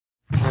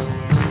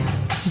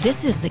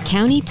This is the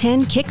County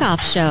 10 Kickoff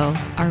Show,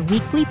 our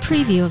weekly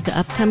preview of the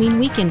upcoming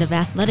weekend of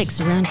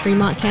athletics around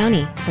Fremont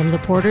County. From the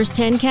Porter's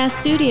 10Cast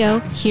studio,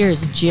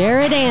 here's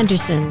Jared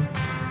Anderson.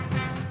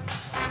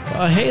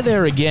 Hey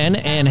there again,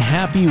 and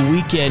happy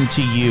weekend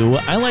to you.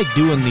 I like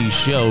doing these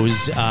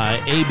shows,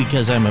 A,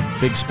 because I'm a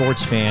big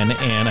sports fan,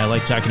 and I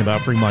like talking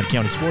about Fremont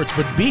County sports,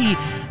 but B,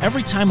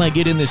 every time I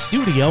get in the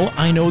studio,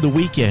 I know the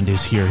weekend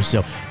is here.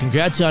 So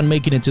congrats on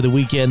making it to the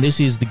weekend. This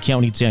is the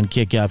County 10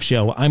 Kickoff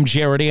Show. I'm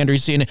Jared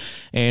Anderson,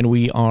 and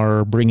we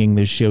are bringing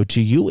this show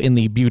to you in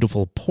the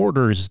beautiful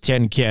Porter's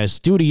 10Cast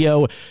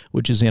studio,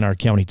 which is in our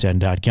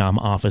county10.com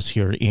office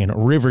here in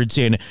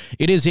Riverton.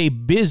 It is a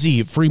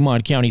busy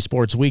Fremont County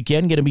sports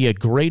weekend. Going to be a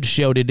great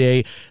show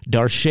today.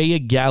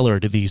 Darshaya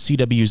Gallard, the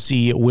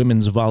CWC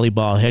women's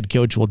volleyball head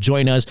coach, will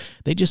join us.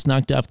 They just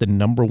knocked off the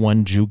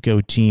 #1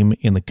 JUCO team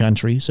in the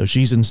country, so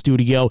she's in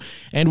studio,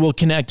 and we'll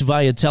connect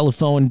via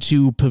telephone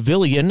to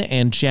Pavilion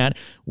and chat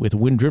with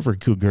Wind River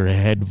Cougar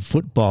head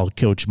football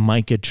coach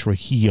Mykah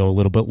Trujillo a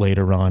little bit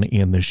later on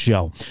in the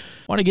show.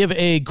 I want to give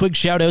a quick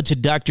shout out to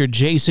Dr.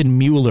 Jason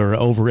Mueller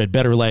over at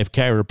Better Life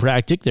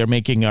Chiropractic. They're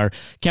making our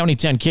County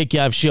 10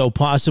 Kickoff Show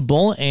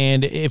possible,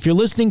 and if you're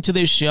listening to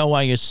this show,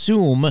 I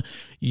assume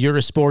you're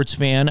a sports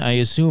fan. I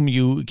assume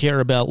you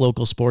care about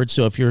local sports.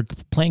 So if you're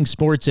playing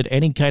sports at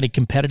any kind of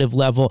competitive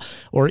level,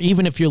 or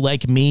even if you're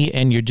like me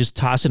and you're just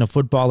tossing a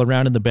football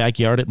around in the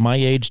backyard, at my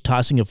age,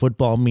 tossing a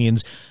football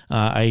means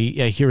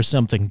I hear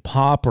something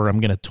pop, or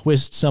I'm going to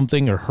twist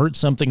something or hurt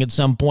something at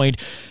some point.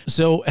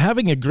 So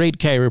having a great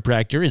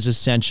chiropractor is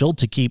essential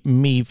to keep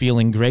me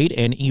feeling great.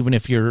 And even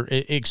if you're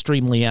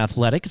extremely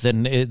athletic,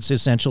 then it's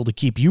essential to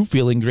keep you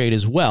feeling great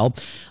as well.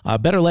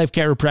 Better Life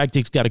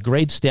Chiropractic's got a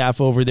great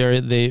staff over there.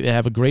 They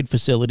have a great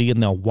facility,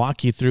 and they'll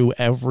walk you through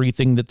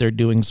everything that they're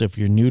doing. So if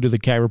you're new to the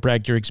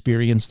chiropractor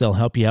experience, they'll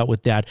help you out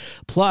with that.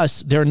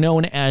 Plus, they're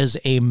known as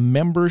a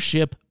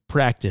membership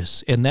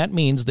practice, and that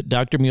means that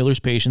Dr. Mueller's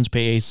patients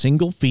pay a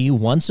single fee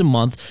once a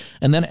month,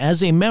 and then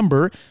as a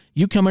member,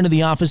 you come into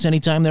the office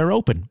anytime they're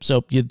open.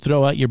 So you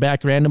throw out your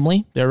back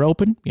randomly, they're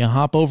open, you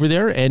hop over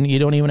there, and you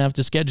don't even have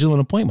to schedule an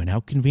appointment.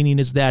 How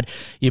convenient is that?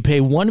 You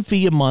pay one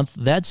fee a month,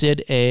 that's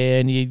it,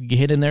 and you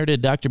hit in there to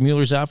Dr.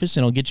 Mueller's office,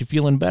 and it'll get you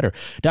feeling better.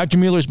 Dr.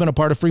 Mueller's been a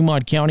part of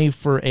Fremont County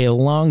for a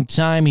long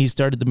time. He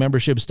started the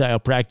membership-style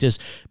practice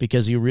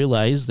because he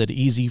realized that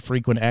easy,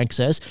 frequent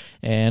access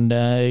and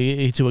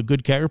to a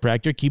good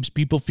chiropractor keeps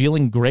people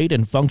feeling great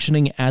and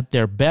functioning at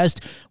their best.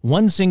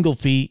 One single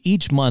fee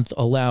each month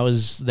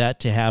allows that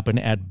to happen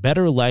at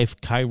Better Life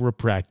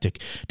Chiropractic.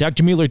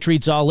 Dr. Mueller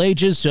treats all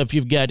ages, so if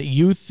you've got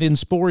youth in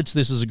sports,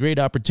 this is a great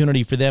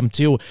opportunity for them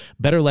too.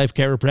 Better Life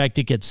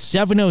Chiropractic at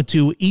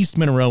 702 East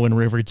Monroe in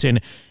Riverton,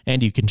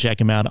 and you can check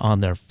them out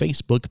on their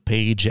Facebook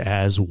page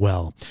as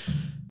well.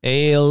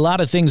 A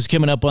lot of things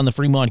coming up on the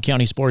Fremont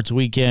County Sports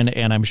Weekend,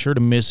 and I'm sure to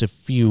miss a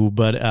few,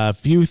 but a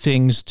few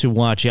things to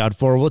watch out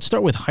for. Let's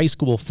start with high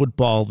school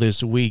football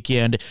this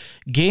weekend.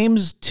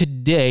 Games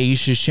today,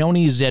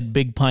 Shoshone's at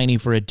Big Piney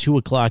for a 2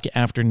 o'clock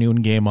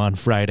afternoon game on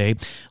Friday.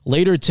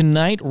 Later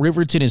tonight,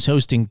 Riverton is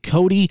hosting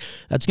Cody.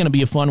 That's going to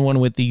be a fun one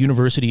with the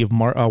University of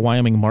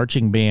Wyoming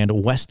marching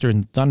band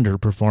Western Thunder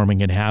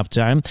performing at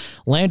halftime.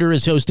 Lander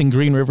is hosting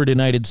Green River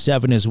tonight at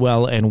 7 as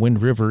well, and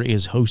Wind River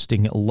is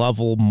hosting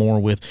Lovell. More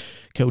with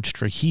Coach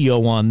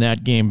Trujillo on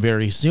that game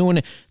very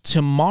soon.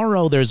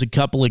 Tomorrow, there's a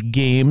couple of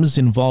games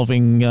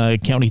involving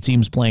county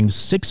teams playing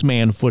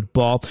six-man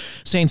football.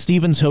 St.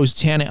 Stephen's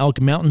hosts Hannah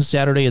Elk Mountain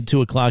Saturday at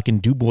 2 o'clock, and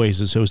Du Bois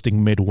is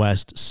hosting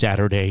Midwest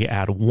Saturday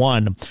at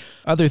 1.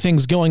 Other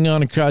things going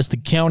on across the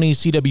county.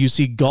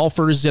 CWC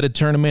golfers at a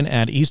tournament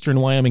at Eastern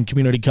Wyoming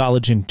Community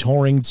College in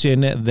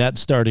Torrington. That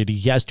started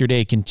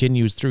yesterday,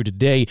 continues through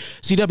today.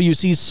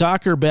 CWC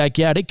soccer back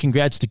at it.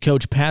 Congrats to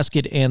Coach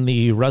Paskett and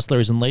the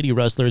Rustlers and Lady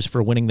Rustlers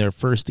for winning their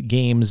first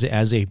games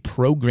as a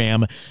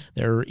program.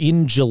 They're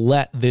in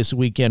Gillette this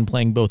weekend,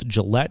 playing both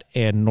Gillette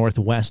and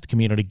Northwest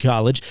Community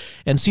College.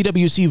 And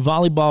CWC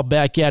volleyball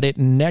back at it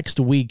next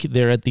week.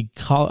 They're at the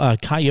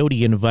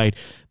Coyote Invite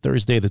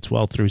Thursday the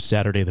 12th through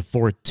Saturday the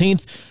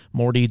 14th.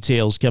 More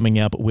details coming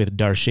up with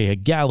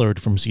Darshaya Gallard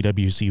from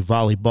CWC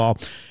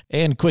Volleyball.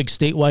 And quick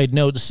statewide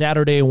note,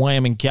 Saturday,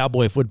 Wyoming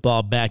Cowboy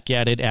football back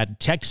at it at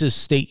Texas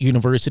State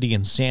University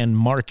in San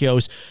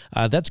Marcos.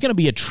 That's going to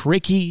be a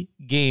tricky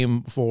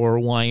game for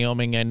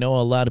Wyoming. I know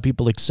a lot of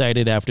people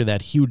excited after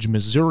that huge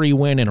Missouri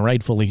win, and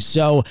rightfully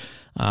so.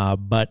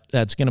 But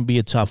that's going to be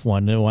a tough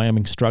one.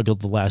 Wyoming struggled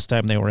the last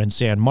time they were in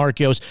San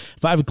Marcos.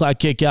 5 o'clock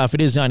kickoff.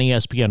 It is on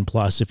ESPN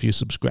Plus if you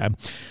subscribe.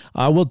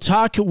 We'll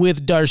talk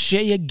with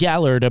Darshaya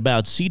Gallard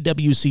about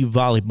CWC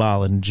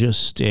Volleyball in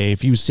just a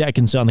few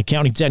seconds on the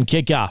County 10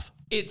 Kickoff.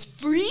 It's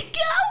Freak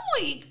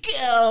Week!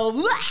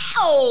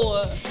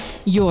 Wow!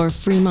 Your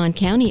Fremont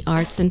County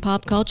Arts and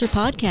Pop Culture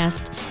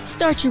Podcast.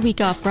 Start your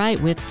week off right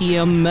with the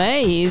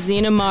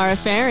amazing Amara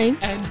Ferry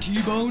and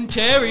T-Bone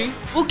Terry.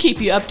 We'll keep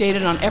you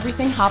updated on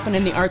everything hopping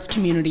in the arts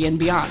community and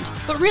beyond.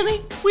 But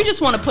really, we just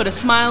want to put a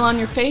smile on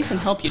your face and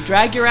help you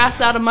drag your ass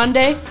out of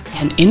Monday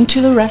and into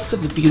the rest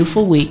of the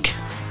beautiful week.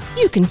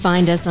 You can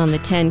find us on the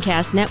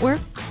 10Cast Network,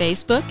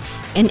 Facebook,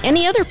 and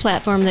any other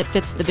platform that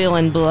fits the bill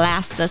and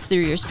blasts us through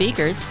your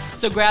speakers.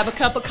 So grab a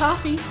cup of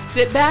coffee,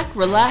 sit back,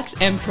 relax,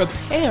 and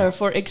prepare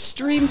for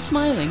extreme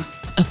smiling.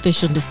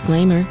 Official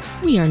disclaimer,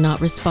 we are not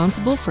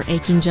responsible for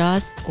aching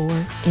jaws or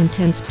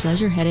intense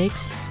pleasure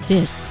headaches.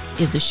 This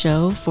is a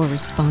show for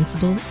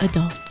responsible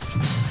adults.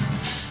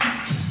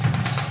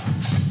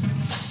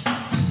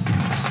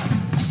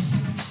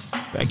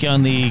 Back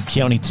on the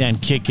County 10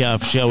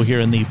 Kickoff Show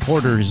here in the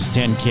Porter's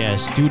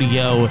 10Cast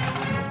studio.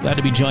 Glad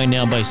to be joined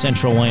now by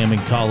Central Wyoming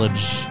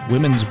College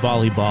women's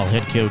volleyball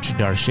head coach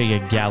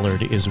Darshaya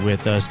Gallard is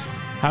with us.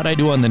 How'd I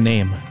do on the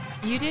name?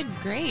 You did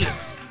great.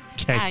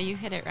 Okay. Yeah, you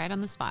hit it right on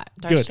the spot.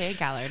 Darshaya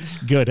Gallard.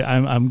 Good.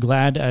 I'm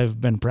glad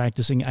I've been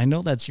practicing. I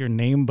know that's your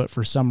name, but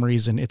for some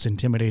reason it's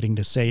intimidating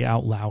to say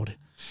out loud.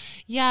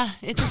 Yeah,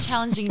 it's a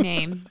challenging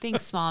name.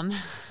 Thanks, Mom.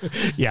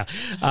 Yeah.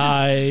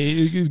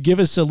 Give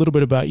us a little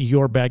bit about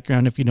your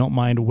background, if you don't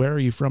mind. Where are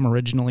you from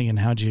originally, and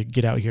how'd you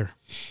get out here?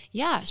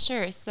 Yeah,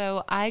 sure.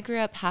 So I grew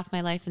up half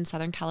my life in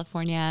Southern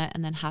California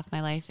and then half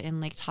my life in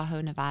Lake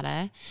Tahoe,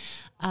 Nevada.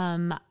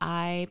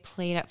 I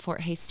played at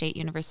Fort Hays State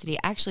University.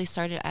 I actually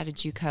started at a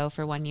JUCO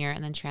for 1 year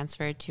and then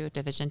transferred to a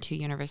Division II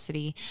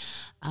university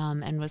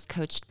and was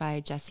coached by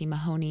Jesse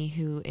Mahoney,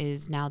 who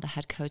is now the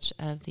head coach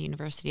of the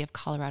University of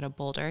Colorado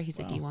Boulder. He's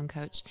a D1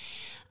 coach.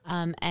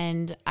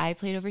 And I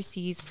played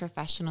overseas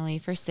professionally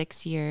for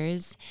 6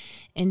 years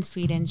in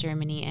Sweden,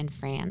 Germany, and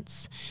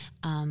France.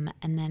 And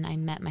then I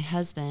met my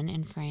husband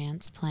in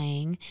France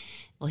playing.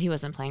 Well, he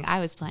wasn't playing. I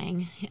was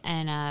playing.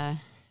 And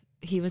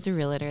he was a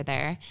realtor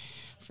there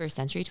for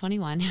Century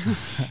 21.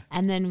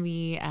 And then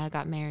we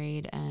got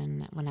married.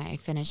 And when I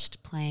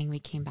finished playing, we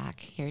came back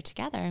here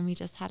together and we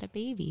just had a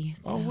baby.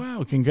 So. Oh,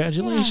 wow.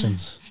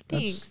 Congratulations. Yeah,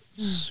 thanks.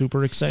 That's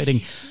super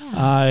exciting.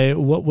 Yeah.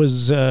 What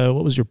was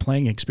your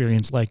playing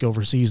experience like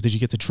overseas? Did you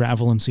get to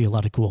travel and see a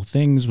lot of cool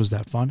things? Was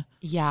that fun?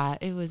 Yeah,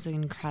 it was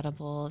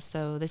incredible.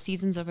 So the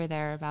seasons over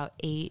there are about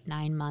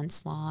 8-9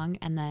 months long,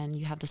 and then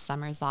you have the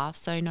summers off.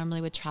 So I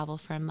normally would travel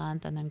for a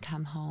month and then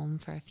come home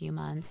for a few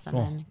months and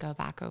then go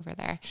back over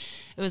there.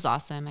 It was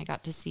awesome. I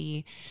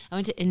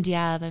went to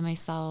India by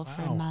myself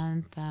for a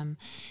month.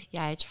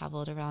 I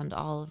traveled around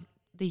all of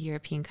the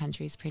European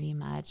countries pretty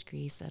much,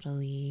 Greece,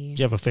 Italy.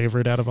 Do you have a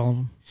favorite out of all of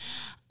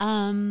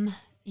them?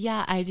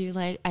 Yeah, I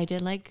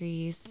did like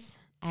Greece,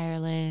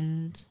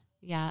 Ireland.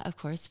 Yeah, of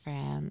course,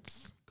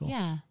 France. Cool.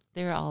 Yeah,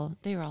 they were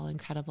all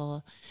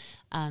incredible.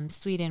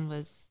 Sweden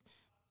was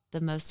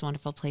the most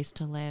wonderful place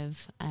to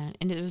live.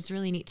 And it was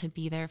really neat to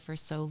be there for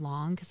so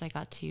long because I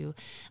got to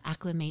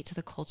acclimate to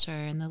the culture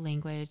and the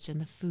language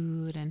and the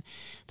food and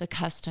the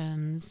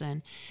customs.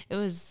 And it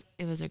was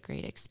a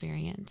great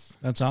experience.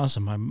 That's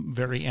awesome. I'm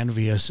very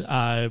envious.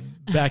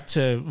 Back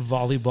to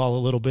volleyball a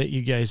little bit.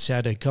 You guys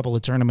had a couple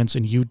of tournaments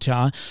in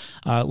Utah.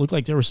 It looked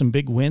like there were some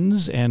big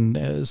wins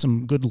and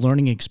some good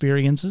learning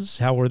experiences.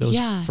 How were those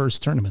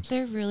first tournaments?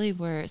 There really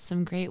were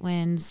some great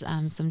wins,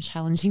 some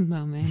challenging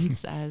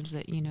moments as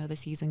the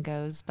season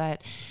goes,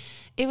 but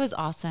it was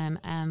awesome.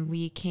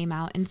 We came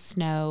out in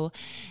snow,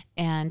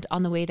 and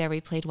on the way there,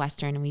 we played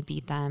Western and we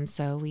beat them.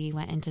 So we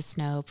went into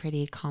snow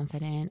pretty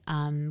confident.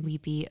 We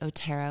beat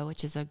Otero,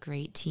 which is a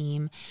great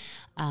team.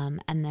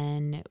 And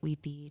then we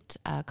beat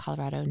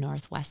Colorado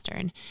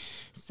Northwestern.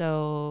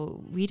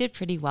 So we did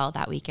pretty well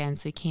that weekend.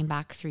 So we came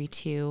back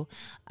 3-2.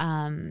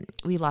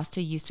 We lost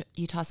to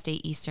Utah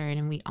State Eastern,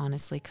 and we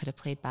honestly could have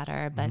played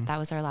better, but that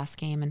was our last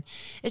game. And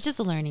it's just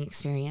a learning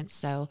experience.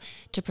 So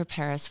to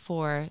prepare us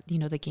for,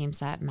 the games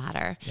that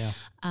matter. Yeah.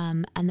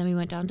 And then we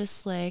went down to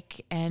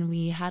Slick, and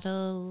we had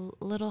a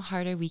little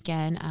harder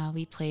weekend.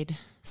 We played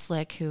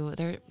Slick, who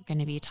they're going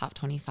to be top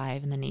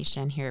 25 in the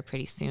nation here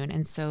pretty soon.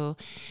 And so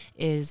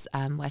is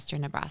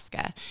Western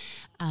Nebraska.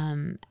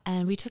 And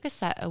we took a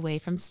set away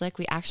from Slick.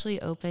 We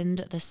actually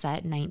opened the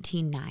set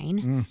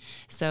 19-9.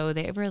 So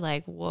they were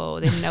like, whoa,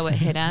 they didn't know what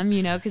hit them,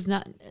 because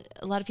not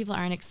a lot of people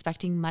aren't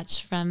expecting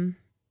much from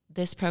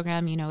this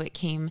program.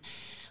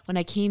 When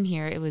I came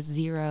here, it was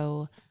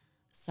 0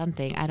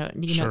 something. I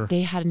don't, Sure.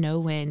 They had no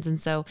wins. And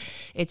so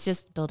it's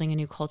just building a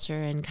new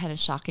culture and kind of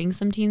shocking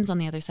some teams on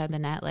the other side of the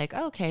net. Like,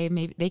 oh, okay,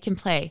 maybe they can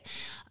play.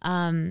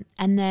 And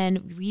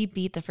then we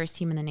beat the first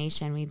team in the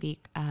nation. We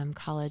beat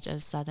College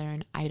of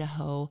Southern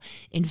Idaho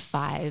in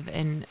 5,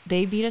 and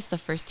they beat us the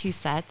first 2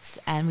 sets,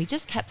 and we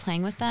just kept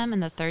playing with them. In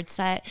the third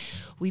set,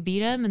 we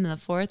beat them, and then the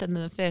fourth and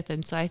then the fifth.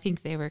 And so I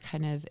think they were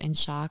kind of in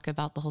shock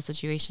about the whole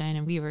situation,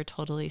 and we were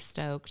totally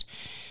stoked.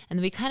 And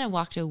then we kind of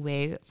walked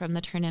away from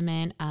the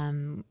tournament.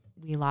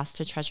 We lost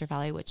to Treasure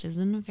Valley, which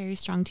isn't a very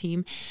strong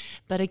team,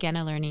 but again,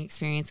 a learning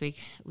experience.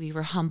 We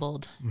were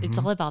humbled. It's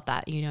all about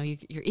that,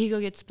 your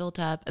ego gets built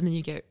up and then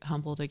you get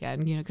humbled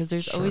again, because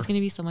there's always going to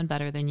be someone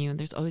better than you, and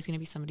there's always going to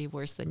be somebody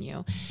worse than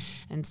you.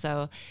 And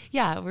so,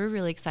 yeah, we're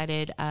really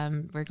excited.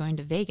 We're going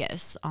to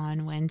Vegas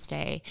on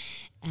Wednesday,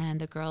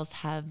 and the girls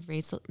have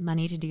raised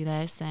money to do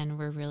this, and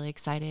we're really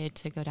excited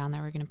to go down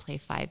there. We're going to play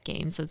 5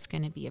 games, so it's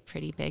going to be a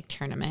pretty big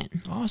tournament.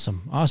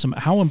 Awesome.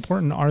 How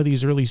important are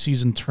these early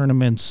season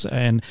tournaments?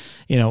 And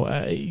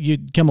you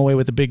come away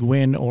with a big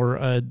win or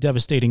a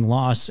devastating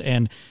loss,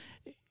 and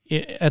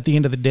at the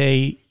end of the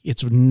day,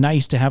 it's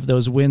nice to have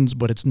those wins,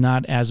 but it's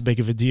not as big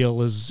of a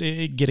deal as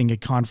getting a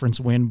conference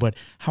win. But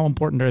how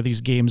important are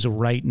these games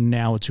right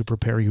now to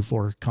prepare you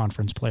for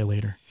conference play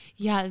later?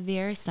 Yeah,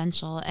 they're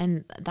essential.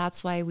 And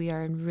that's why we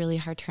are in really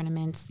hard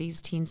tournaments.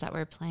 These teams that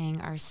we're playing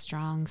are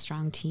strong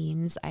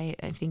teams. I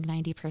think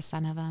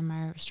 90% of them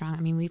are strong. I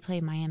mean, we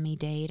play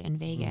Miami-Dade in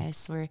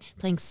Vegas. We're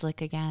playing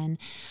Slick again.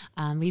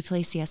 We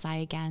play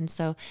CSI again.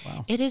 So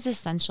It is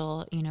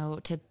essential,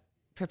 to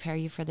prepare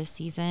you for the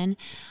season.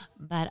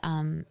 But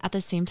at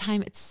the same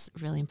time, it's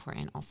really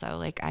important also.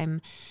 Like I'm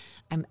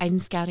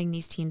scouting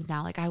these teams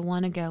now. Like I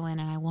want to go in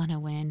and I want to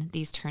win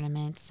these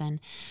tournaments.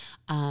 And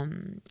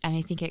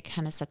I think it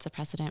kind of sets a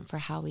precedent for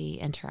how we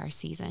enter our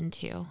season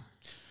too.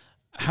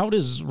 How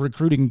does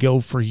recruiting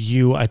go for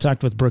you? I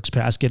talked with Brooks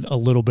Paskett a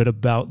little bit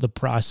about the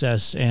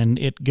process and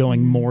it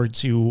going more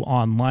to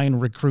online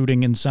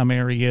recruiting in some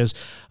areas.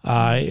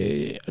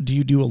 Do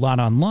you do a lot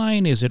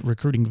online? Is it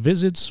recruiting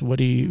visits?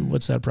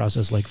 What's that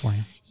process like for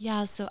you?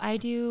 Yeah, so I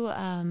do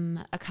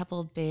a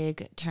couple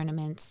big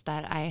tournaments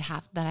that I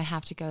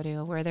have to go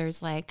to where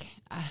there's like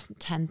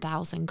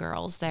 10,000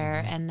 girls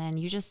there, and then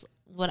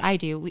what I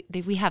do,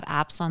 we have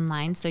apps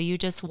online, so you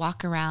just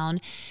walk around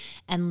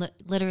and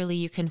literally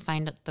you can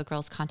find the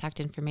girl's contact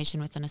information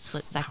within a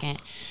split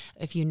second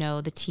if you know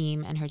the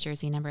team and her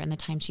jersey number and the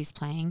time she's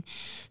playing.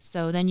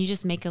 So then you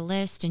just make a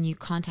list and you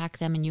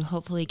contact them and you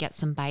hopefully get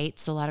some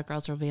bites. A lot of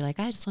girls will be like,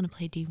 I just want to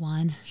play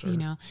D1,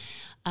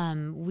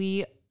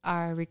 We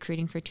are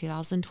recruiting for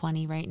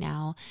 2020 right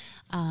now.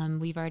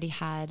 We've already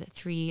had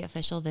 3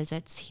 official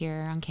visits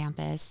here on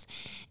campus,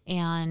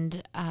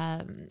 and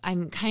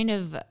I'm kind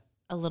of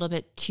a little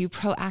bit too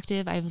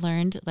proactive. I've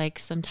learned, like,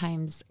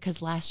 sometimes, because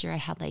last year I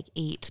had like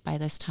 8 by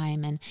this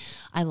time and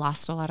I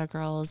lost a lot of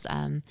girls.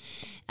 And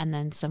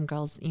then some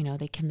girls,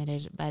 they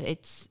committed, but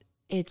it's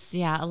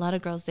a lot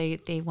of girls,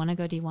 they want to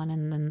go D1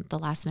 and then the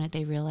last minute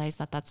they realize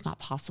that that's not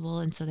possible.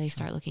 And so they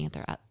start looking at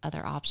their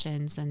other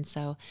options. And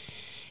so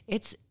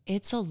it's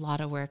a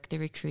lot of work, the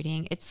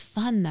recruiting. It's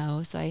fun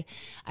though. So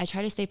I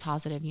try to stay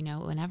positive,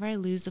 whenever I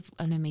lose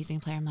an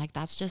amazing player, I'm like,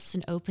 that's just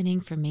an opening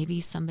for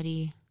maybe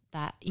somebody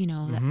that,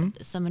 that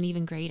someone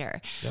even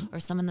greater, or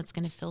someone that's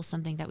going to fill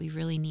something that we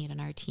really need in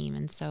our team.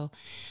 And so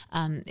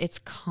it's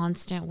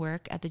constant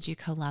work at the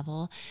JUCO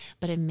level,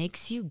 but it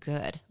makes you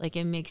good. Like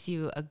it makes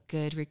you a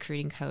good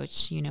recruiting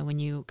coach, when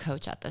you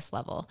coach at this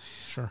level.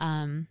 Sure.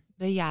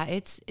 But yeah,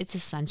 it's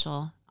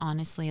essential,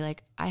 honestly.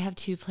 Like I have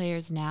 2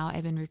 players now.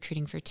 I've been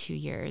recruiting for 2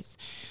 years,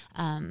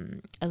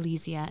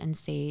 Elysia and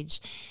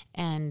Sage,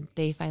 and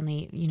they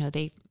finally,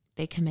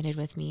 they committed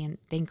with me, and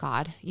thank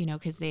God,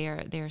 because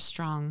they're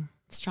strong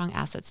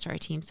assets to our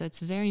team. So it's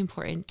very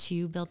important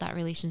to build that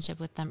relationship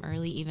with them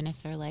early, even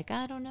if they're like,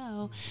 I don't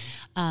know,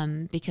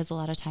 because a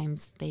lot of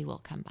times they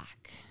will come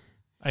back.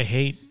 I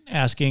hate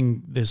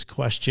asking this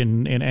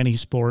question in any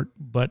sport,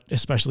 but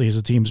especially as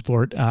a team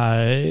sport.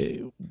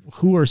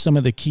 Who are some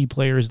of the key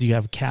players? Do you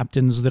have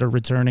captains that are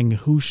returning?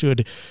 Who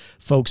should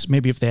folks,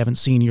 maybe if they haven't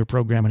seen your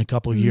program in a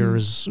couple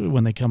years,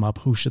 when they come up,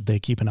 who should they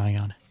keep an eye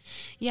on?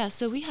 Yeah,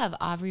 so we have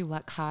Aubrey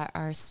Wetcott,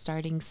 our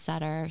starting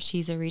setter.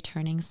 She's a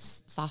returning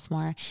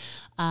sophomore.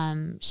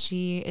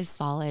 She is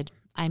solid.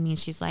 I mean,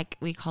 she's like,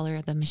 we call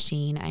her the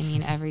machine. I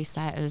mean, every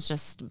set is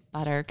just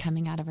butter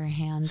coming out of her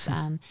hands.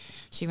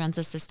 She runs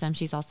the system.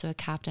 She's also a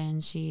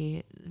captain.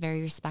 She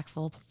very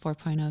respectful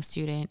 4.0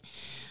 student.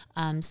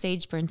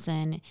 Sage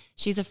Burnson,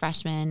 she's a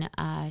freshman.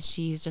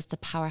 She's just a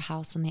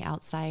powerhouse on the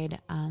outside.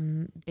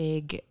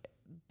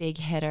 Big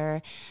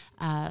hitter,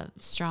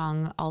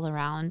 strong all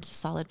around,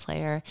 solid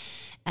player.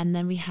 And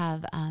then we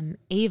have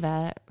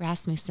Ava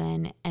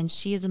Rasmussen, and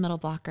she is a middle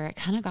blocker. It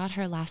kind of got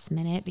her last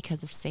minute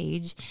because of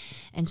Sage,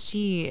 and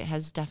she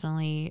has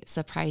definitely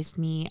surprised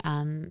me,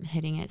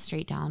 hitting it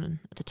straight down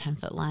the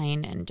 10-foot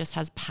line, and just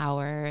has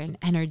power and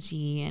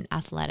energy and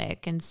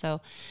athletic. And so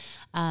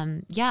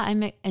and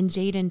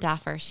Jaden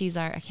Daffer, she's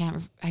our,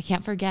 I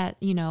can't forget,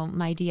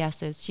 my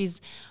DSs. She's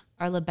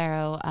our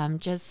libero,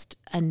 just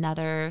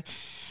another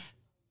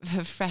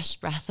fresh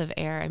breath of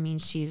air. I mean,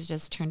 she's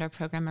just turned our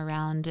program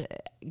around,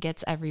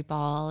 gets every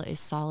ball, is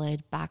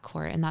solid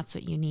backcourt, and that's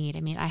what you need.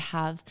 I mean, I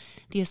have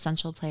the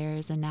essential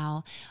players, and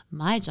now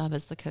my job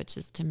as the coach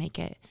is to make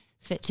it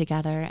fit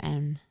together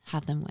and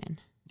have them win.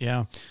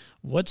 Yeah.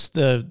 What's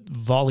the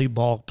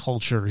volleyball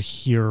culture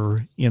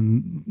here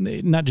in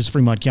not just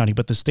Fremont County,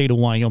 but the state of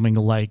Wyoming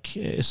like,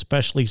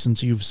 especially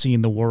since you've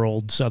seen the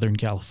world, Southern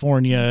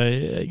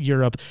California,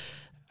 Europe?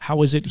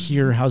 How is it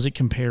here? How's it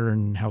compare,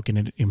 and how can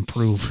it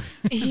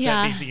improve? Is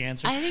that an easy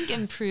answer? I think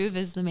improve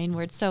is the main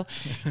word. So,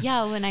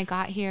 when I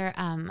got here,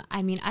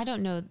 I mean, I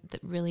don't know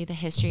really the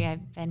history.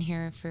 I've been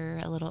here for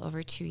a little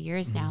over 2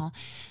 years now.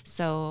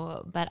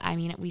 So, but I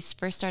mean, we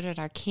first started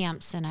our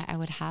camps, and I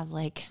would have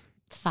like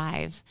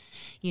 5,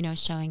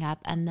 showing up.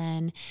 And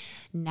then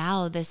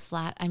now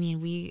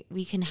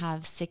we can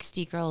have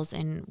 60 girls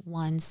in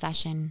one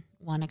session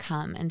want to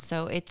come. And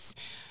so it's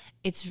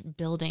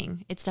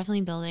building. It's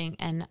definitely building.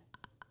 And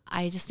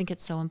I just think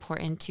it's so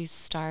important to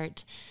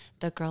start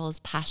the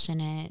girls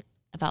passionate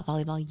about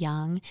volleyball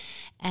young.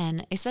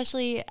 And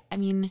especially, I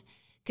mean,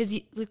 because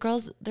the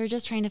girls, they're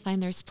just trying to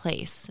find their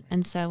place.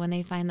 And so when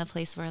they find the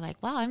place where like,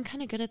 wow, I'm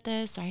kind of good at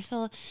this, or I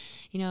feel,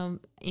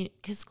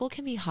 because school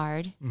can be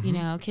hard,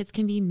 kids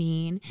can be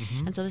mean.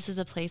 And so this is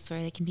a place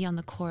where they can be on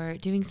the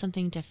court doing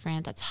something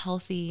different that's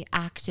healthy,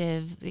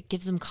 active. It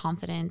gives them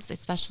confidence,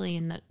 especially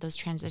in those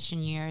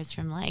transition years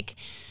from like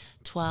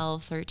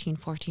 12, 13,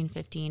 14,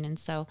 15. And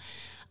so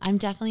I'm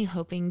definitely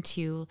hoping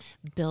to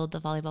build the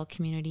volleyball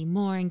community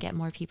more and get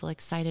more people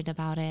excited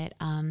about it.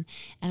 And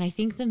I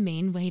think the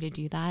main way to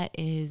do that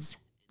is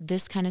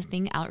this kind of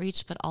thing,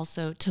 outreach, but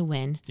also to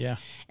win. Yeah.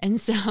 And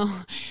so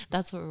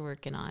that's what we're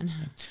working on.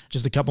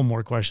 Just a couple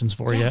more questions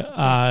for you.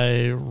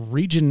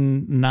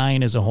 Region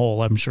 9 as a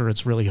whole, I'm sure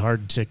it's really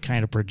hard to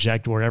kind of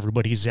project where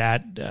everybody's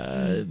at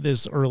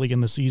this early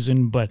in the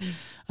season, but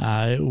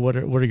what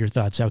are your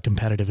thoughts? How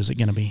competitive is it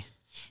going to be?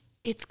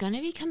 It's going to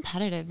be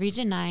competitive.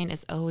 Region 9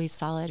 is always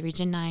solid.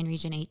 Region 9,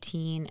 Region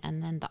 18,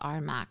 and then the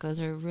RMAC.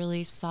 Those are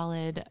really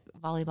solid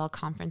volleyball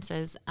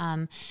conferences.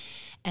 And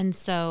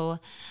so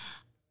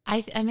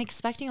I'm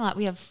expecting a lot.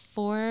 We have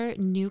 4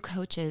 new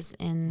coaches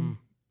in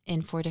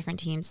 4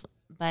 different teams,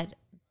 but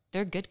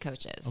they're good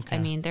coaches. Okay. I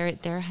mean,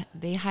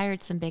 they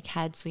hired some big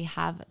heads. We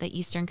have the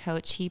Eastern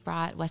coach. He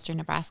brought Western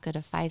Nebraska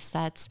to 5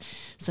 sets.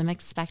 So I'm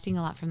expecting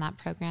a lot from that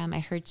program.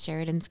 I heard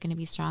Sheridan's going to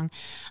be strong.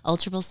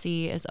 Ultra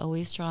C is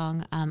always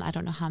strong. I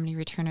don't know how many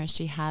returners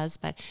she has,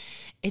 but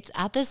it's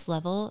at this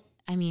level.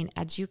 I mean,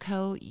 at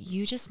JUCO,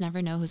 you just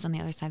never know who's on the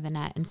other side of the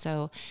net. And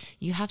so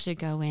you have to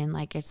go in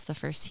like it's the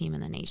first team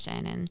in the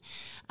nation. And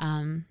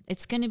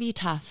it's going to be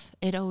tough.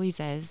 It always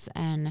is.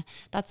 And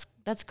that's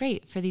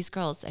great for these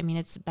girls. I mean,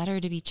 it's better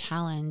to be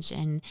challenged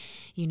and,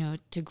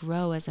 to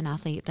grow as an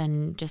athlete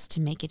than just to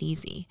make it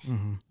easy.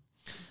 Mm-hmm.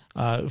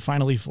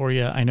 Finally for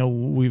you, I know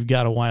we've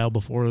got a while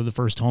before the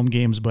first home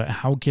games, but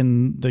how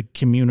can the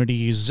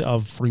communities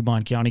of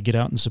Fremont County get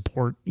out and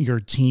support your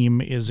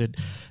team? Is it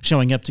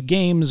showing up to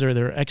games? Are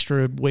there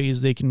extra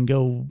ways they can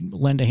go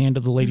lend a hand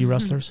to the Lady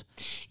Rustlers?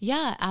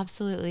 Yeah,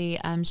 absolutely.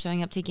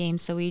 Showing up to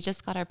games. So we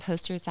just got our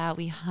posters out.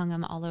 We hung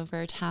them all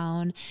over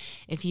town.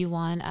 If you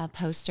want a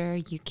poster,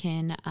 you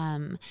can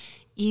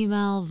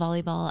email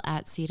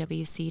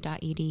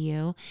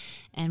volleyball@cwc.edu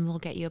and we'll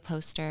get you a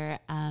poster.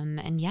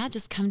 And yeah,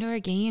 just come to our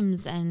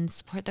games and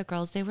support the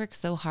girls. They work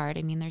so hard.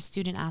 I mean, they're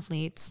student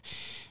athletes.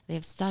 They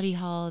have study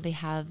hall. They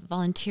have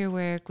volunteer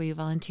work. We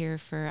volunteer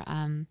for,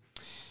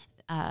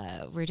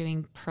 we're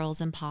doing Pearls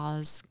and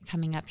Paws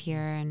coming up here,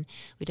 and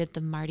we did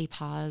the Marty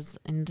Paws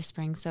in the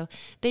spring. So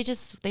they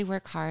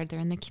work hard. They're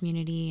in the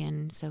community,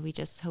 and so we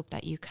just hope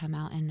that you come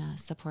out and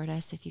support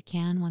us if you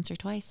can once or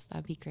twice.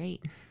 That'd be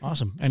great.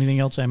 Awesome.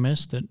 Anything else I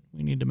missed that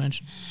we need to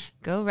mention?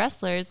 Go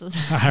Rustlers. All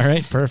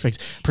right, perfect.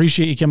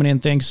 Appreciate you coming in.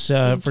 Thanks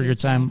for your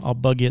time. I'll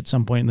bug you at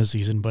some point in the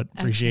season, but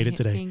appreciate it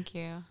today. Thank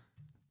you.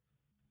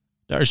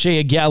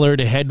 Darshaya Gallard,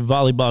 head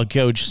volleyball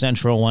coach,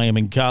 Central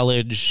Wyoming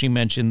College. She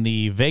mentioned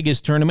the Vegas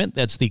tournament.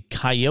 That's the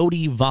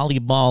Coyote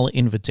Volleyball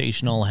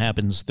Invitational.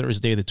 Happens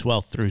Thursday the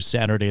 12th through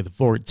Saturday the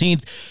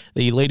 14th.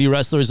 The Lady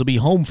Rustlers will be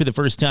home for the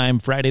first time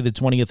Friday the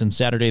 20th and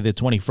Saturday the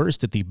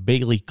 21st at the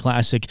Bailey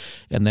Classic.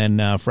 And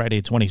then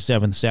Friday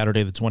 27th,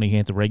 Saturday the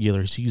 28th, the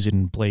regular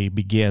season play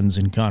begins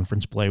in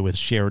conference play with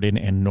Sheridan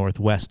and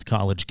Northwest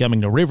College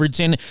coming to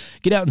Riverton.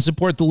 Get out and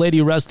support the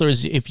Lady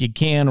Rustlers if you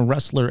can.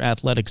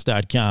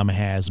 RustlerAthletics.com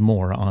has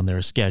more on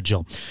their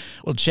schedule.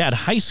 We'll chat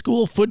high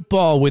school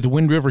football with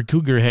Wind River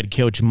Cougar head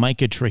coach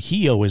Mykah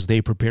Trujillo as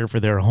they prepare for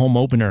their home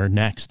opener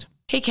next.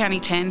 Hey County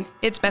 10,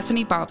 it's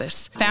Bethany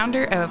Baldus,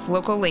 founder of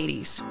Local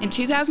Ladies. In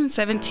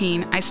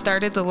 2017, I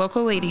started the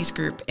Local Ladies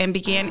group and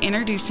began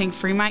introducing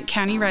Fremont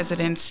County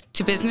residents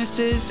to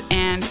businesses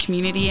and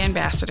community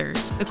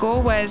ambassadors. The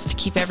goal was to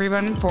keep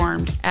everyone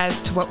informed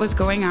as to what was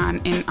going on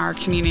in our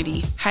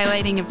community,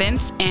 highlighting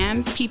events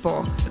and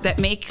people that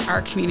make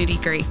our community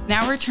great.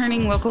 Now we're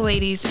turning Local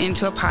Ladies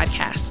into a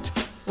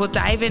podcast. We'll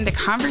dive into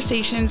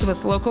conversations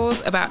with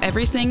locals about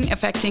everything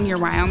affecting your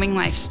Wyoming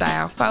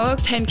lifestyle. Follow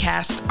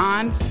 10Cast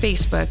on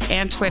Facebook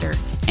and Twitter,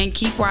 and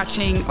keep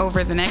watching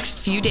over the next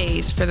few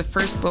days for the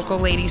first Local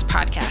Ladies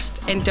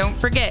podcast. And don't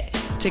forget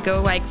to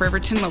go like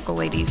Riverton Local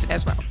Ladies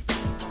as well.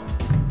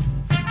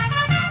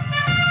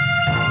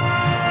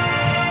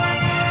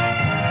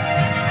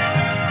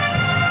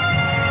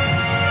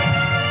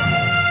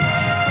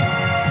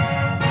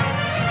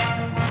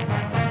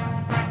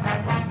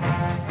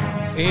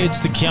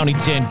 It's the County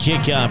 10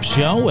 Kickoff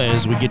Show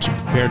as we get you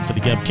prepared for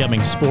the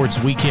upcoming sports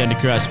weekend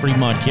across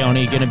Fremont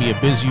County. Going to be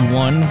a busy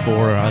one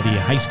for the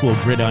high school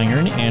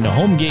gridiron and a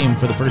home game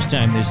for the first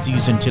time this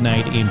season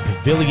tonight in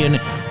Pavilion.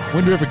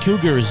 Wind River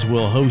Cougars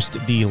will host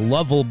the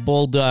Lovell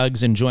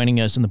Bulldogs, and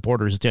joining us in the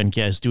Porter's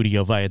 10Cast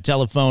studio via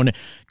telephone,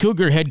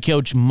 Cougar head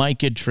coach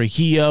Mykah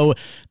Trujillo.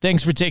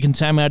 Thanks for taking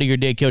time out of your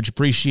day, Coach.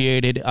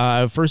 Appreciate it.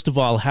 First of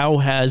all, how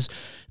has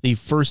the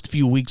first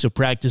few weeks of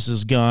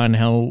practices gone?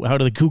 How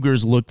do the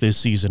Cougars look this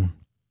season?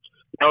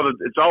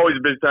 It's always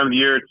a busy time of the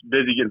year. It's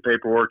busy getting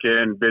paperwork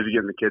in, busy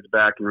getting the kids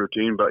back in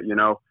routine. But,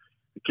 the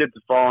kids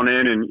have fallen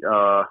in and,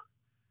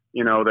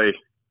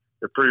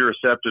 they're pretty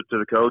receptive to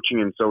the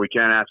coaching, and so we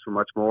can't ask for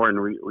much more. And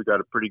we got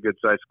a pretty good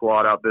sized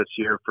squad out this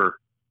year for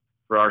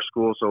our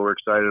school, so we're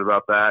excited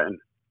about that. And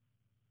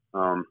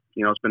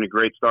it's been a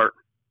great start.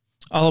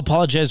 I'll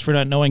apologize for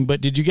not knowing,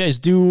 but did you guys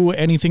do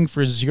anything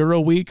for 0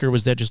 week, or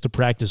was that just a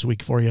practice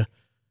week for you?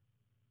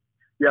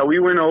 Yeah, we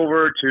went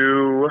over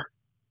to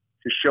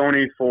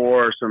Shawnee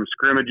for some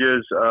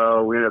scrimmages.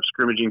 We ended up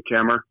scrimmaging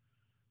Kemmer.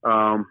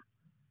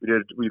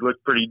 We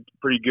looked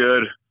pretty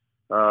good.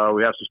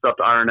 We have some stuff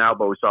to iron out,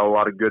 but we saw a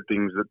lot of good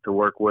things to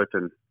work with,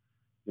 and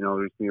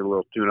we just need a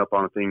little tune up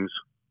on the things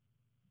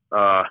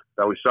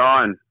that we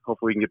saw, and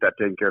hopefully we can get that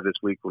taken care of this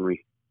week when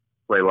we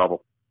play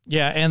level.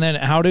 Yeah, and then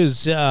how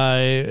does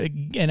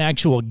an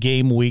actual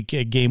game week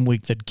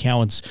that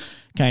counts,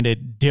 kind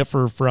of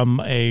differ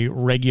from a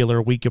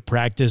regular week of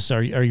practice?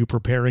 Are you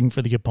preparing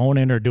for the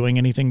opponent or doing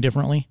anything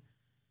differently?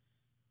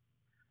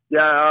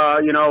 Yeah,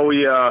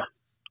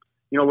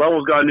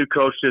 Level's got a new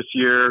coach this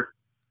year,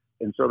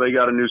 and so they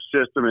got a new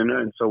system,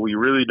 and so we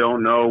really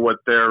don't know what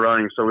they're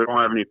running, so we don't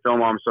have any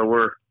film on them. So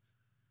we're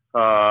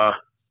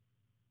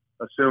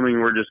assuming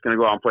we're just going to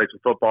go out and play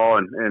some football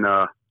and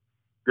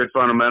good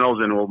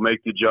fundamentals, and we'll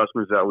make the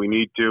adjustments that we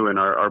need to. And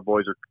our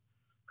boys are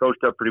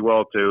coached up pretty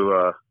well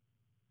to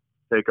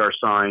take our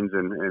signs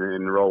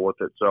and roll with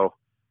it. So,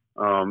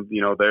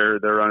 they're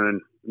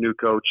running a new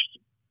coach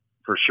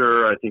for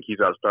sure. I think he's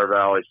out of Star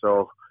Valley.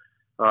 So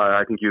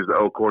I think he was the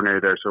O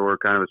coordinator there. So we're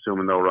kind of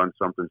assuming they'll run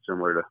something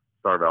similar to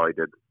Star Valley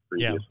did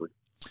previously.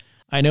 Yeah.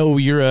 I know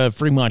you're a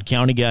Fremont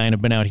County guy and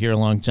have been out here a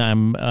long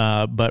time,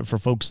 but for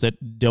folks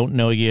that don't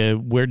know you,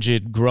 where'd you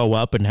grow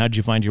up and how'd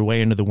you find your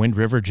way into the Wind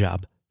River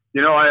job?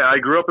 I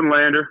grew up in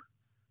Lander,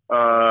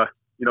 born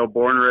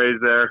and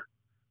raised there,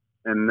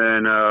 and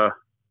then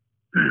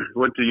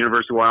went to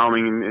University of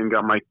Wyoming and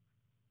got my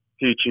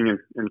teaching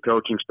and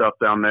coaching stuff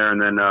down there.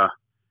 And then, I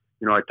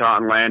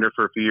taught in Lander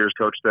for a few years,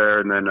 coached there,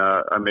 and then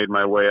I made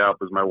my way out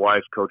because my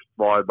wife coached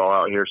volleyball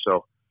out here,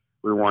 so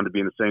we wanted to be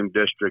in the same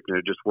district, and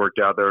it just worked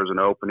out. There was an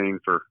opening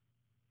for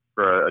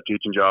a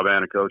teaching job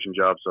and a coaching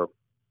job, so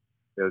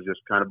it was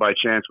just kind of by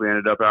chance we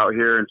ended up out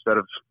here instead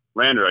of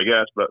Lander, I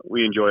guess, but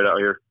we enjoyed out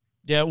here.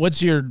 Yeah,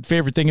 what's your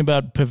favorite thing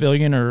about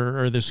Pavilion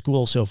or the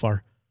school so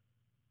far?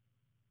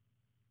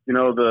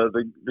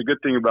 The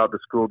good thing about the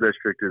school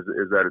district is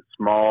that it's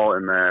small,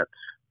 and that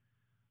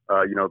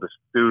the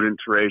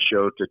students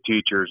ratio to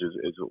teachers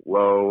is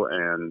low,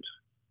 and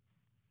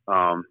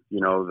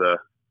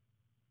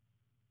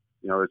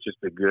it's just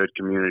a good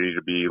community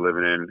to be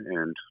living in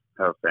and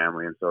have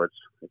family, and so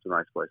it's a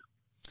nice place.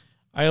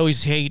 I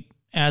always hate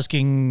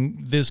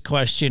asking this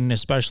question,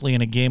 especially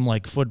in a game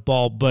like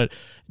football, but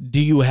do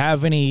you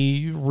have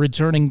any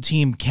returning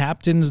team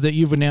captains that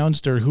you've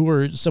announced, or who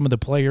are some of the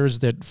players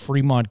that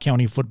Fremont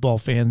County football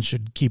fans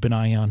should keep an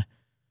eye on?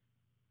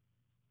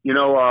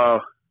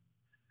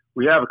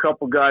 We have a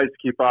couple guys to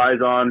keep eyes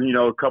on,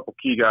 a couple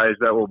key guys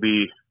that will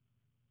be,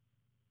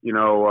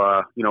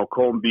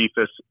 Colton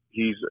Beefus,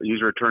 he's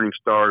a returning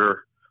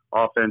starter,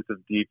 offensive,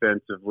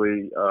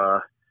 defensively. I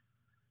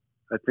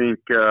think,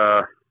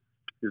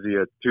 is he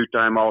a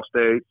two-time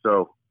All-State?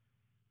 So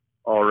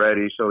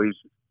already, so he's,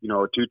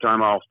 a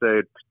two-time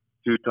All-State,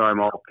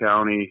 two-time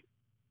All-County,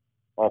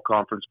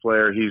 All-Conference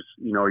player. He's,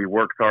 he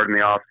works hard in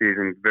the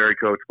off-season, very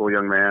coachable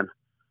young man.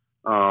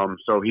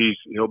 So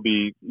he'll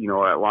be,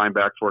 at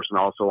linebacker for us and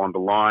also on the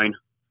line.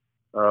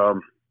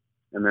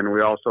 And then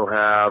we also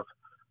have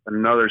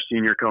another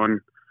senior coming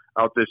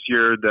out this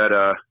year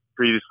that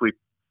previously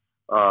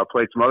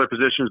played some other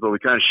positions, but we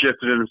kind of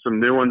shifted into some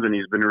new ones, and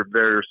he's been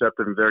very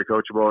receptive and very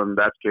coachable, and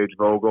that's Gage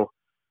Vogel.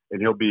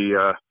 And he'll be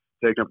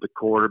taking up the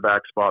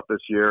quarterback spot this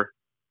year.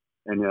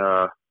 And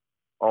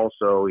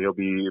also he'll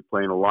be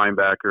playing a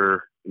linebacker,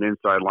 an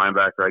inside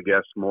linebacker, I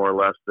guess, more or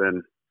less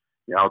than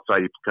the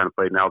outside. He kind of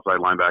played an outside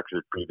linebacker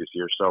the previous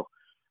year. So,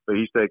 but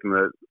he's taken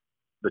the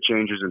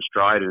changes in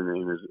stride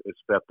and has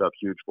stepped up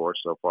huge for us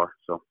so far.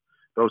 So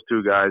those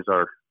two guys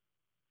are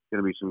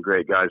going to be some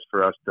great guys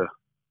for us to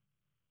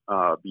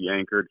be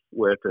anchored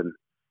with. And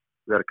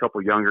we've got a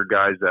couple younger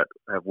guys that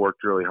have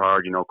worked really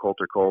hard.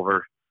 Coulter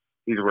Culver,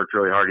 he's worked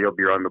really hard. He'll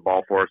be running the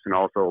ball for us, and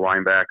also a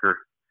linebacker,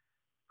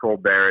 Cole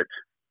Barrett.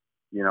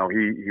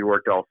 He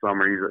worked all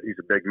summer. He's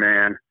a big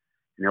man, and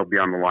he'll be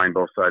on the line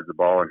both sides of the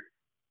ball. And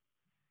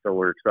so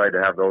we're excited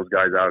to have those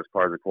guys out as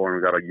part of the core.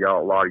 And we've got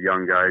a lot of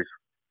young guys.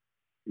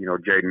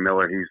 Jaden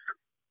Miller,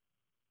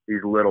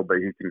 he's little, but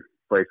he can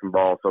play some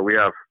ball. So we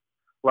have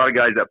a lot of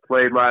guys that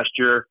played last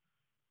year,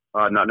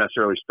 not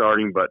necessarily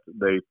starting, but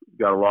they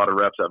got a lot of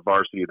reps at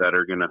varsity that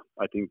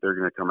I think they're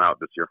going to come out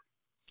this year.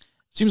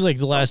 Seems like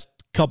the last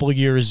couple of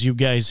years you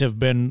guys have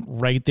been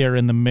right there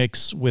in the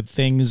mix with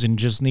things and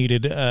just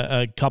needed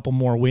a couple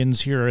more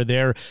wins here or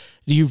there.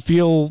 Do you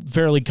feel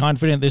fairly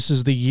confident this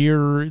is the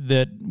year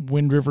that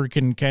Wind River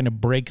can kind of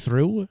break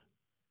through?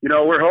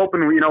 We're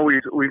hoping.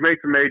 We've made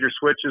some major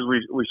switches.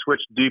 We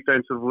switched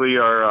defensively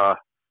our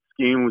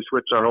scheme. We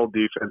switched our whole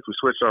defense. We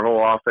switched our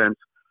whole offense.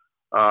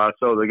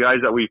 So the guys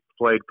that we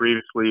played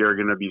previously are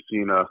going to be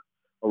seeing a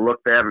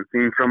look they haven't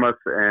seen from us,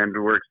 and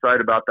we're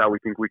excited about that. We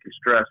think we can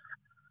stress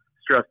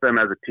them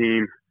as a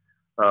team.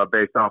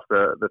 based off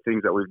the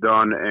things that we've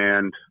done.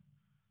 And,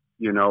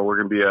 you know, we're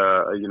going to be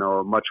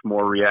a much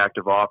more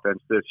reactive offense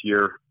this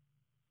year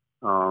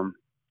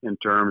in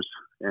terms.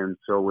 And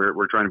so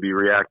we're trying to be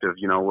reactive.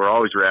 You know, we're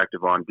always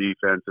reactive on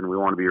defense, and we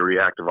want to be a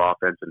reactive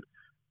offense, and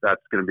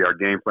that's going to be our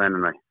game plan.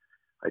 And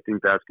I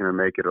think that's going to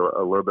make it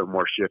a little bit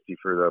more shifty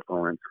for the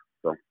opponents.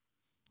 So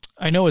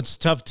I know it's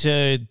tough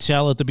to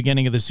tell at the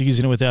beginning of the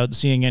season without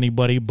seeing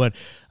anybody, but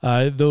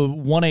the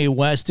 1A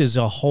West as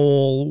a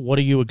whole, what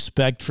do you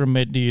expect from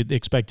it? Do you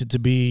expect it to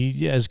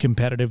be as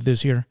competitive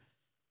this year?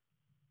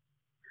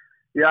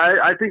 Yeah,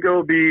 I think it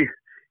will be,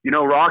 you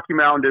know, Rocky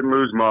Mountain didn't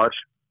lose much,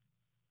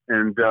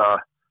 and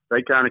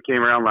they kind of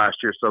came around last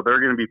year, so they're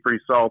going to be pretty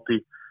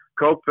salty.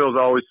 Cokeville's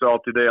always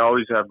salty. They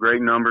always have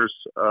great numbers,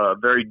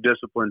 very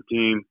disciplined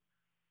team,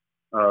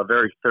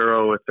 very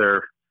thorough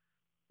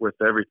with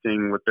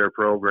everything with their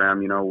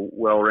program, you know,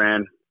 well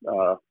ran,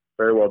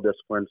 very well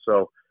disciplined.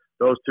 So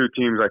those two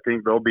teams, I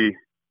think they'll be,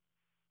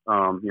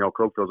 you know,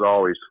 Cokeville's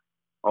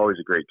always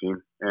a great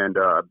team. And,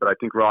 but I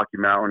think Rocky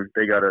Mountain,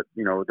 they got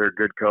they're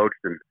good coached,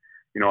 and,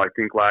 you know, I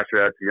think last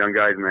year had some young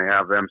guys and they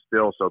have them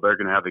still, so they're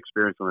going to have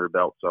experience on their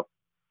belt. So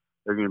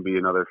they're going to be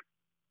another,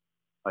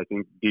 I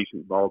think,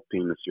 decent ball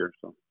team this year.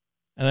 So.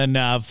 And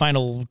then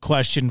final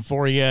question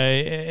for you,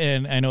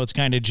 and I know it's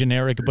kind of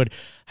generic, but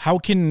how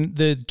can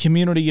the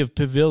community of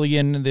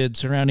Pavilion, the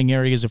surrounding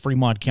areas of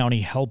Fremont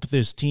County, help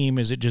this team?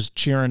 Is it just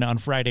cheering on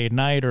Friday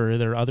night, or are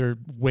there other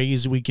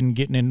ways we can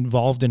get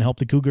involved and help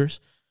the Cougars?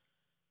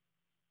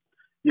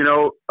 You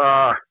know,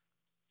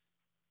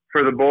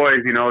 for the boys,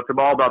 you know, it's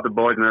all about the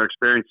boys and their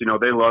experience. You know,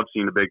 they love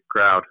seeing a big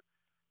crowd.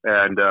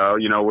 And,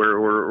 you know,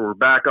 we're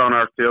back on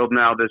our field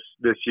now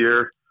this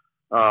year.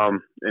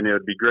 And it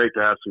would be great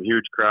to have some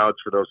huge crowds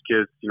for those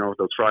kids, you know,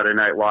 those Friday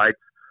night lights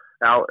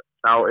out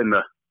in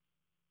the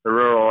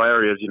rural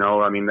areas. You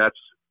know, I mean, that's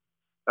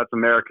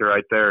America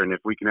right there. And if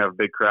we can have a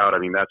big crowd, I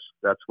mean,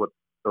 that's what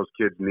those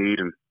kids need.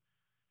 And,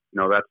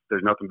 you know,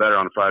 there's nothing better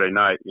on a Friday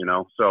night, you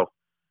know. So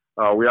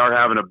we are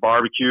having a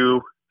barbecue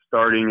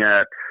starting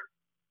at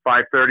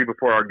 5:30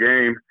 before our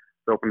game.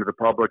 It's open to the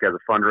public as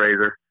a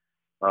fundraiser.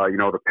 You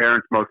know, the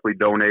parents mostly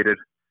donated,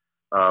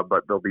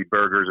 but there'll be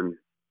burgers and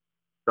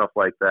stuff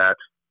like that.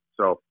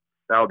 So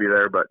that'll be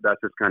there, but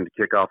that's just kind of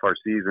to kick off our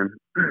season.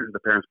 The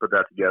parents put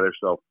that together,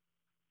 so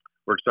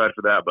we're excited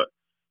for that. But,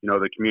 you know,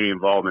 the community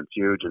involvement's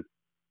huge, and,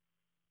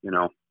 you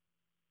know,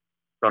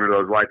 under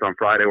those lights on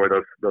Friday where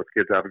those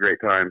kids have a great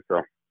time.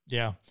 So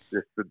yeah,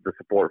 just the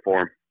support for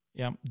them.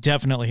 Yeah,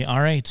 definitely.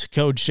 All right,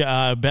 Coach,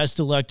 best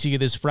of luck to you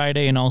this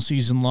Friday and all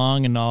season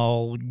long, and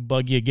I'll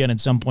bug you again at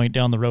some point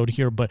down the road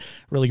here, but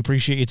really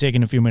appreciate you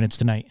taking a few minutes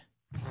tonight.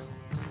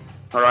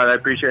 All right, I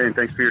appreciate it, and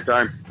thanks for your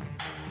time.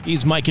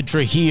 He's Mykah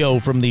Trujillo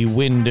from the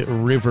Wind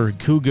River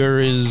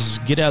Cougars.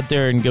 Get out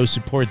there and go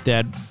support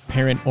that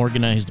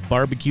parent-organized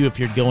barbecue if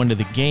you're going to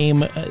the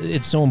game.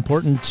 It's so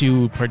important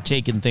to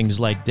partake in things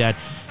like that.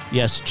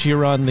 Yes,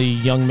 cheer on the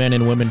young men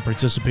and women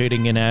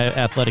participating in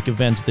athletic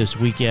events this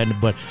weekend,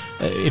 but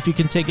if you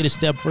can take it a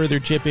step further,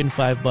 chip in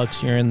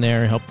 $5 here and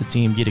there, help the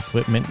team get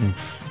equipment and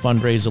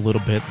fundraise a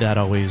little bit. That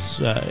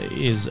always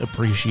is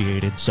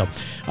appreciated. So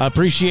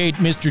appreciate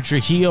Mr.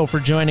 Trujillo for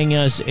joining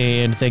us,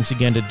 and thanks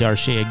again to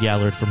Darshaya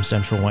Gallard from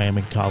Central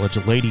Wyoming College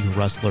Lady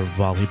Rustler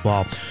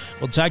Volleyball.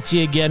 We'll talk to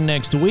you again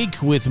next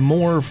week with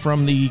more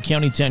from the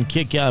County 10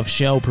 Kickoff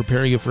Show.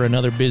 Prepare you for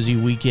another busy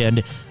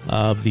weekend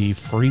of the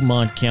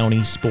Fremont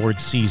County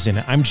sports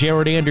season. I'm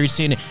Jared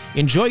Anderson.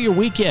 Enjoy your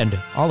weekend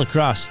all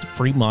across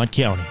Fremont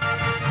County.